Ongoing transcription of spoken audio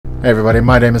Hey everybody,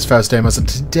 my name is Faust Amos, and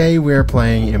today we're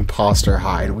playing Imposter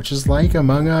Hide, which is like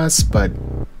Among Us, but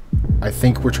I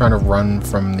think we're trying to run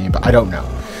from the... I don't know.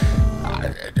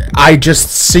 I just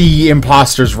see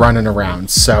imposters running around,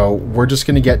 so we're just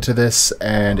going to get to this,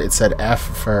 and it said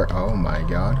F for... Oh my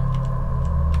god.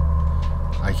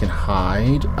 I can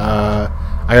hide. I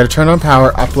gotta turn on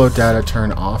power, upload data,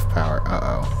 turn off power.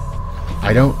 Uh-oh.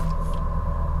 I don't...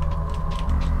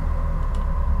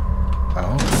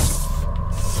 Oh.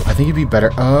 I think it'd be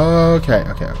better. Okay.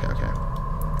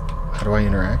 How do I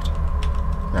interact?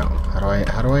 No. How do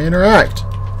I interact?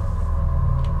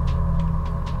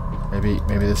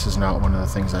 Maybe this is not one of the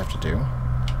things I have to do.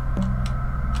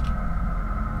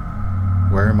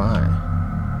 Where am I?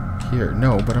 Here.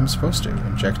 No, but I'm supposed to.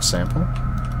 Inject sample.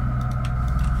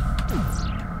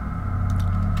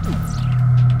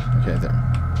 Okay, there.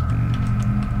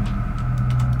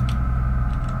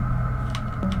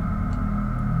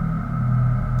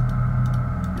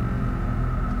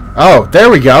 Oh, there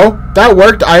we go. That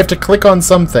worked. I have to click on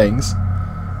some things.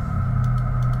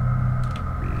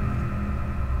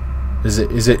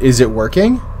 Is it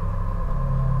working?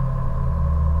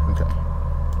 Okay.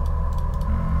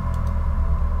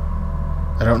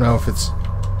 I don't know if it's...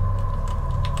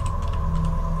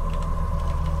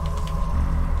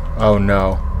 Oh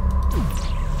no.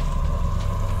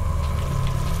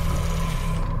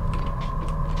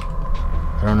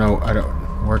 I don't know.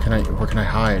 Where can I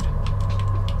hide?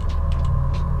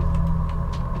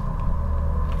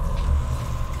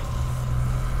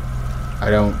 I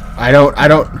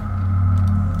don't...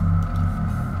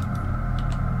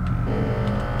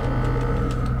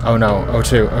 Oh no,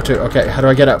 O2, okay, how do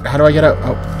I get out? Oh.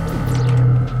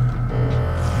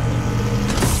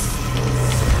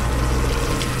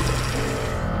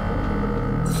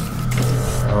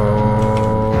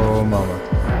 Oh, mama.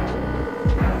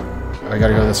 I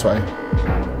gotta go this way.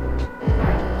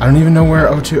 I don't even know where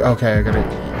O2... Okay, I gotta...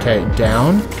 Okay,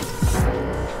 down.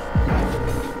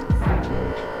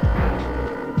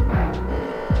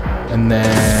 And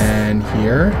then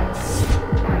here.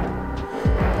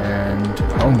 And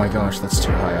oh my gosh, that's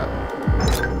too high up.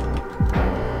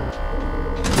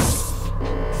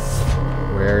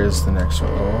 Where is the next one?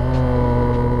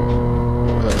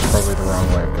 Oh, that was probably the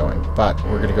wrong way of going. But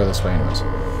we're gonna go this way anyways.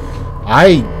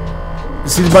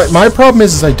 See, my problem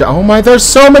is oh my, there's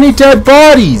so many dead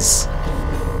bodies.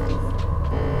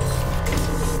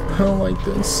 I don't like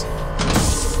this.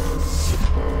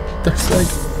 There's like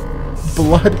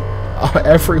blood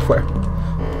everywhere.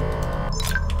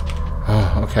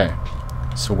 Oh, okay.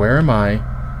 So where am I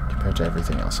compared to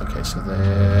everything else? Okay, so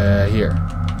here.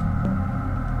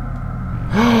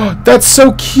 That's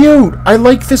so cute! I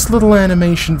like this little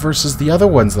animation versus the other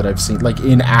ones that I've seen, like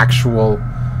in actual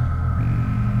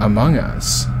Among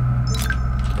Us.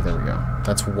 Okay, there we go.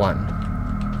 That's one.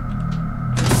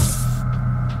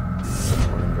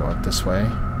 We're gonna go up this way.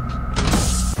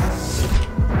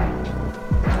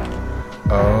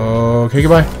 Okay,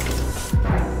 goodbye.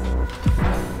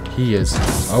 He is.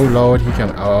 Oh lord, he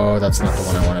can. Oh, that's not the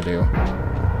one I want to do.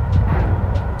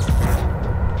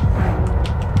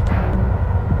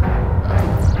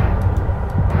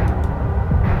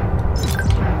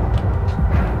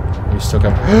 You still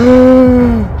come.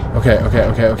 Okay.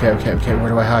 Where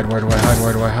do I hide? Where do I hide?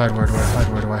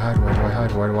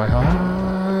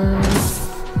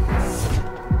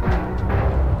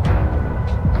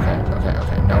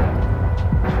 Okay, no.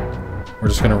 We're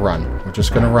just gonna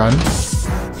run.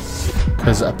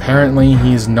 Because apparently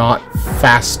he's not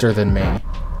faster than me.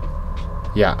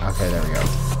 Yeah, okay, there we go.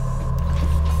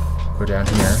 Go down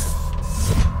here.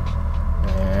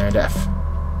 And F.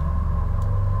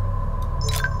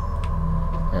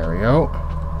 There we go.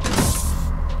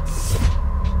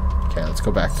 Okay, let's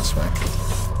go back this way.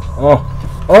 Oh!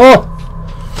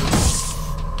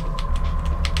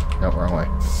 No, wrong way.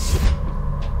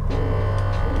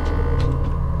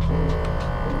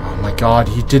 God,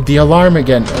 he did the alarm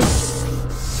again.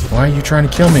 Why are you trying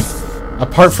to kill me?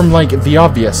 Apart from, like, the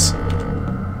obvious.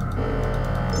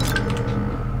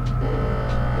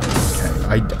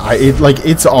 Okay,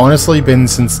 it's honestly been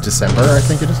since December, I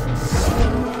think it is.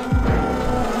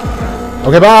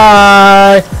 Okay,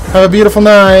 bye! Have a beautiful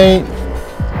night!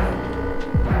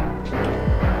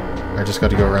 I just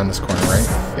got to go around this corner, right?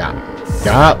 Yeah.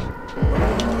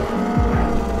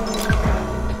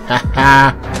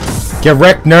 Haha! Get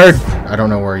wrecked, nerd! I don't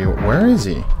know where is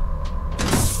he?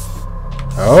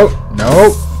 Oh,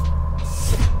 no!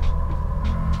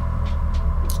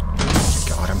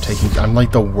 God, I'm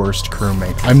like the worst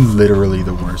crewmate. I'm literally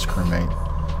the worst crewmate.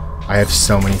 I have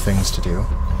so many things to do.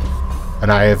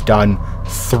 And I have done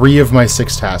 3 of my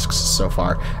 6 tasks so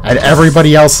far. And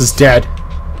everybody else is dead.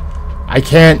 I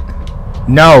can't...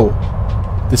 No.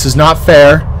 This is not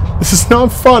fair. This is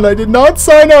not fun. I did not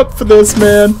sign up for this,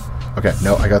 man. Okay,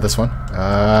 no, I got this one.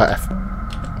 F.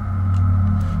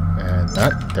 And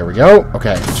that. There we go.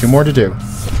 Okay, 2 more to do.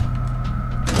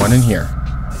 1 in here.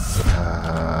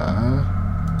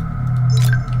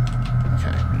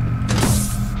 Okay.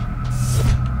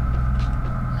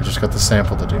 I just got the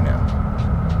sample to do now.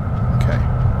 Okay.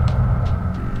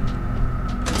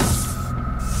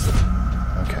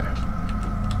 Okay.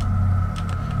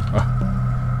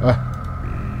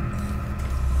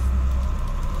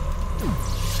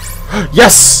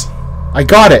 Yes! I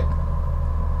got it!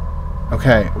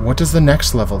 Okay, what does the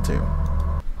next level do?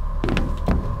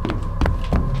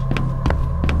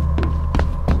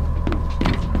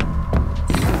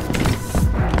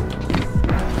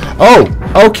 Oh!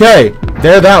 Okay!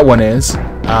 There that one is.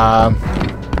 I'm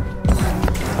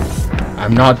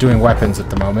not doing weapons at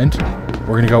the moment.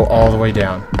 We're gonna go all the way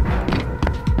down.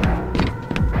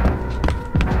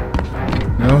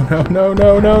 No, no, no,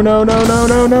 no, no, no, no, no,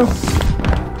 no, no!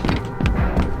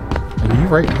 Are you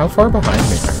right? How far behind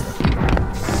me are you?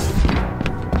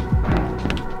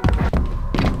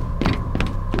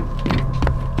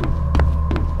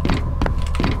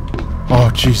 Oh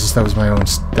Jesus, that was my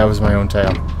own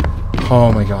tail.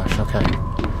 Oh my gosh, okay.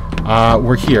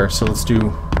 We're here, so let's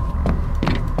do...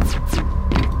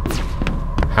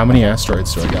 How many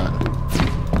asteroids do I got?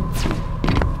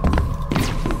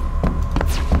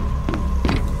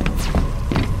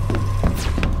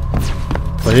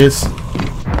 Please.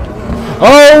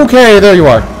 Okay, there you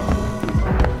are.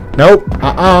 Nope.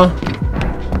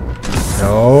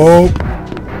 Nope.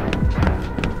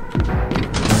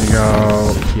 There we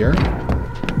go. Here.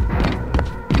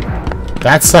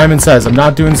 That's Simon Says. I'm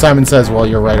not doing Simon Says while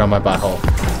you're right on my butthole.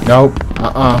 Nope.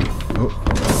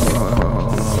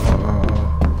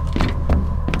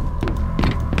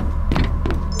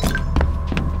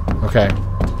 Okay.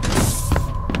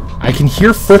 I can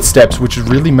hear footsteps, which is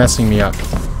really messing me up.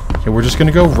 Okay, we're just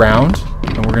gonna go round,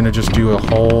 and we're gonna just do a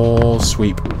whole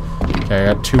sweep. Okay,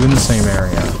 I got 2 in the same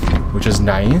area, which is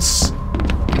nice.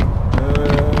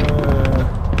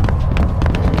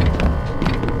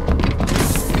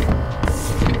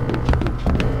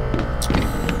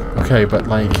 Okay, but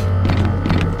like...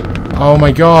 Oh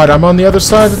my god, I'm on the other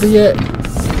side of the it.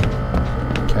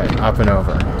 Okay, up and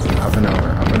over. Up and over,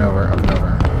 up and over, up and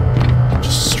over.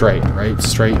 Just straight, right?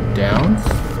 Straight down.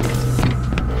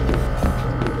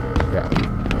 Yeah.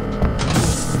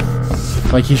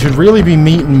 Like, he should really be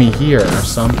meeting me here or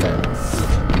something.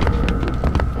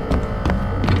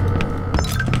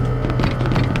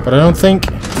 But I don't think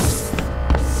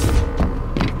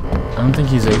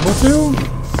he's able to.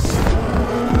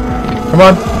 Come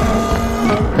on.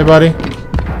 Hey, buddy.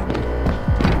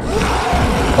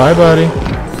 Bye, buddy.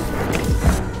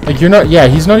 Like, you're not... Yeah,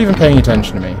 he's not even paying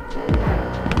attention to me.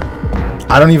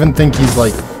 I don't even think he's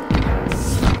like...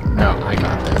 No, I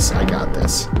got this. I got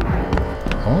this.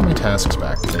 I want my tasks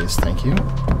back, please. Thank you.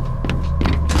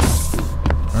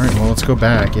 Alright, well, let's go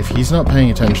back. If he's not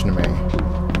paying attention to me,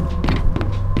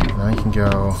 then I can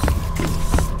go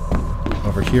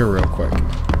over here real quick.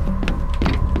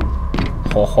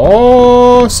 Ho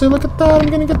ho! See, look at that! I'm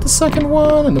gonna get the second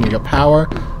one! And then we got power.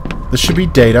 This should be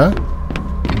data.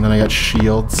 And then I got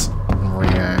shields and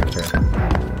reactor.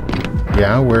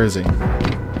 Yeah, where is he?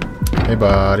 Hey,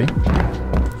 buddy.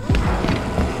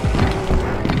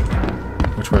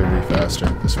 Which way would be faster?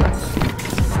 This way.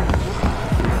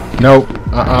 Nope.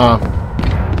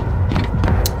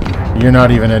 You're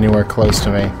not even anywhere close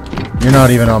to me. You're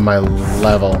not even on my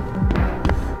level.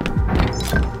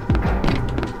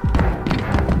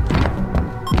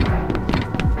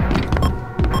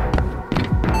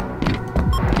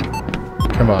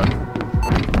 Come on.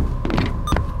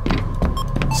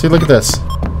 See, look at this.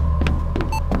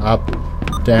 Up,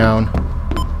 down.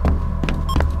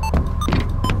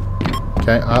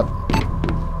 Okay, up.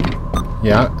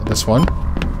 Yeah, this one.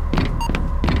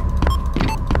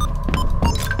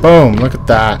 Boom, look at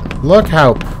that. Look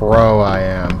how pro I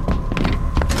am.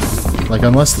 Like,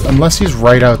 unless he's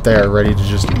right out there ready to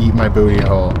just eat my booty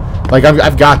hole. Like,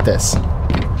 I've got this.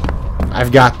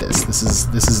 I've got this. This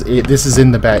is it. This is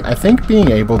in the bag. I think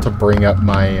being able to bring up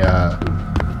my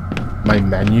my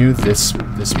menu this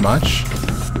much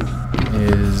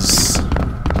is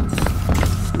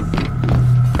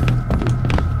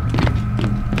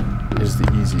the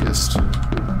easiest.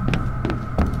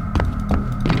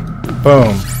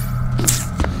 Boom.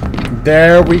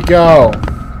 There we go.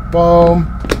 Boom.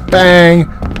 Bang.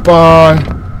 Bong.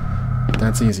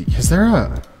 That's easy. Is there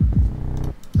a...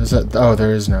 Oh,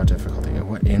 there is no difficulty.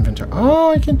 inventory.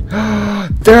 Oh, I can.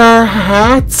 There are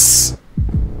hats.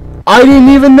 I didn't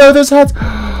even know there's hats.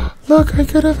 Look, I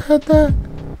could have had that.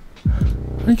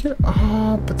 I could.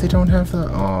 Oh, but they don't have the.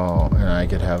 Oh, and I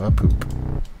could have a poop.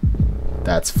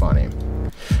 That's funny.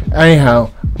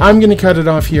 Anyhow, I'm going to cut it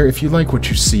off here. If you like what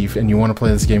you see and you want to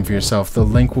play this game for yourself, the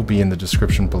link will be in the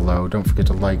description below. Don't forget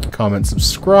to like, comment,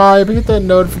 subscribe, and hit that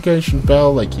notification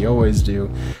bell like you always do.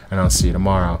 And I'll see you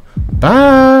tomorrow.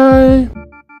 Bye!